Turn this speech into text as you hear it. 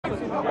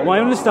My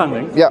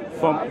understanding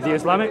from the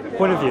Islamic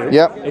point of view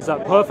is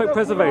that perfect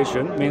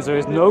preservation means there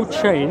is no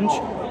change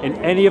in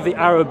any of the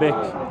Arabic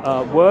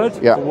word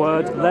for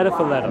word, letter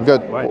for letter.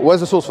 Good. Right?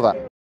 Where's the source for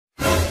that?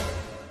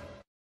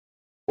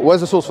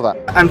 Where's the source for that?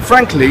 And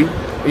frankly,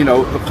 you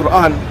know, the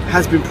Quran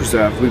has been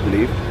preserved, we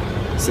believe,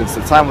 since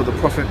the time of the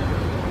Prophet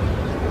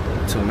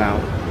till now.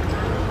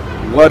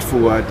 Word for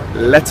word,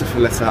 letter for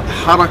letter,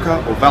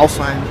 haraka or vowel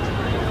sign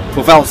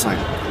for vowel sign.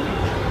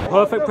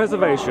 Perfect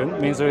preservation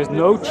means there is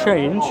no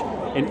change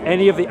in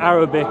any of the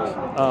Arabic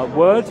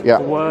word for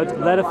word,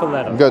 letter for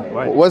letter. Good.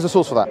 Right? Where's the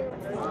source for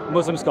that?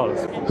 Muslim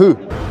scholars. Who?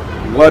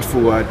 Word for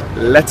word,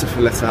 letter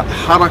for letter,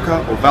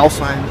 haraka or vowel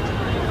sign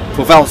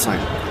for vowel sign.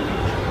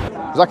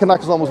 Zakir Naik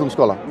is not a Muslim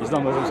scholar. He's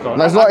not a Muslim scholar.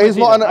 No, he's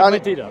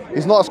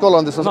not a scholar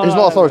on this. He's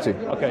not authority.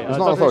 Okay. He's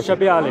not authority.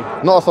 Shabi Ali.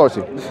 Not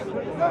authority.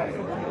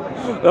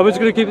 I'm just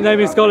going to keep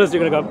naming scholars.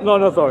 You're going to go,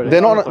 not an authority.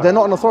 They're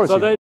not an authority.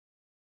 So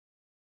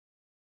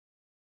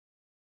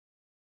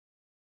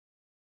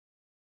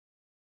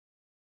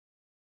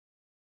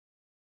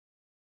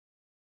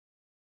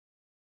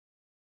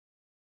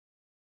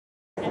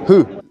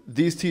Who?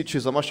 These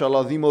teachers are,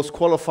 mashallah, the most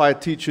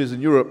qualified teachers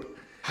in Europe.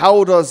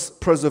 How does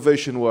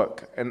preservation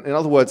work? And in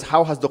other words,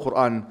 how has the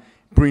Quran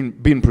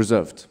been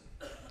preserved?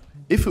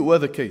 If it were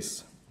the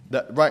case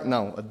that right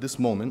now, at this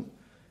moment,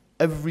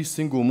 every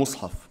single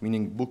mushaf,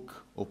 meaning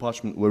book or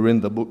parchment wherein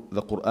the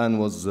Quran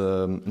was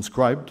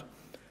inscribed,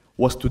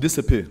 was to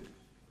disappear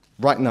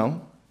right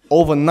now,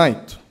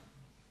 overnight,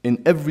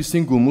 in every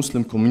single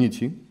Muslim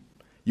community,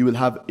 you will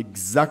have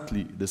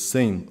exactly the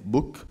same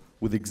book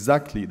with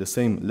exactly the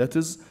same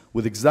letters,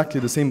 with exactly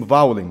the same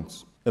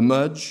vowelings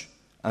emerge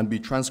and be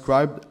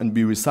transcribed and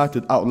be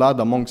recited out loud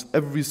amongst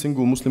every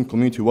single Muslim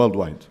community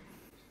worldwide.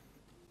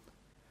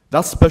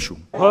 That's special.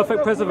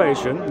 Perfect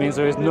preservation means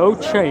there is no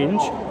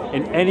change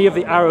in any of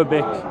the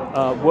Arabic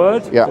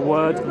word for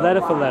word,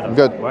 letter for letter.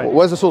 Good. Right?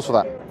 Where's the source for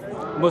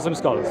that? Muslim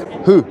scholars.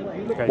 Who?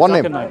 Okay. One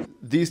name.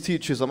 These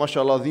teachers are,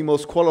 mashallah, the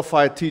most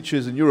qualified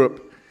teachers in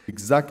Europe.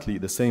 Exactly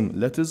the same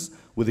letters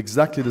with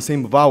exactly the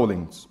same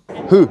vowelings.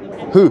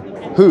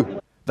 Who?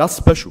 That's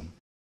special.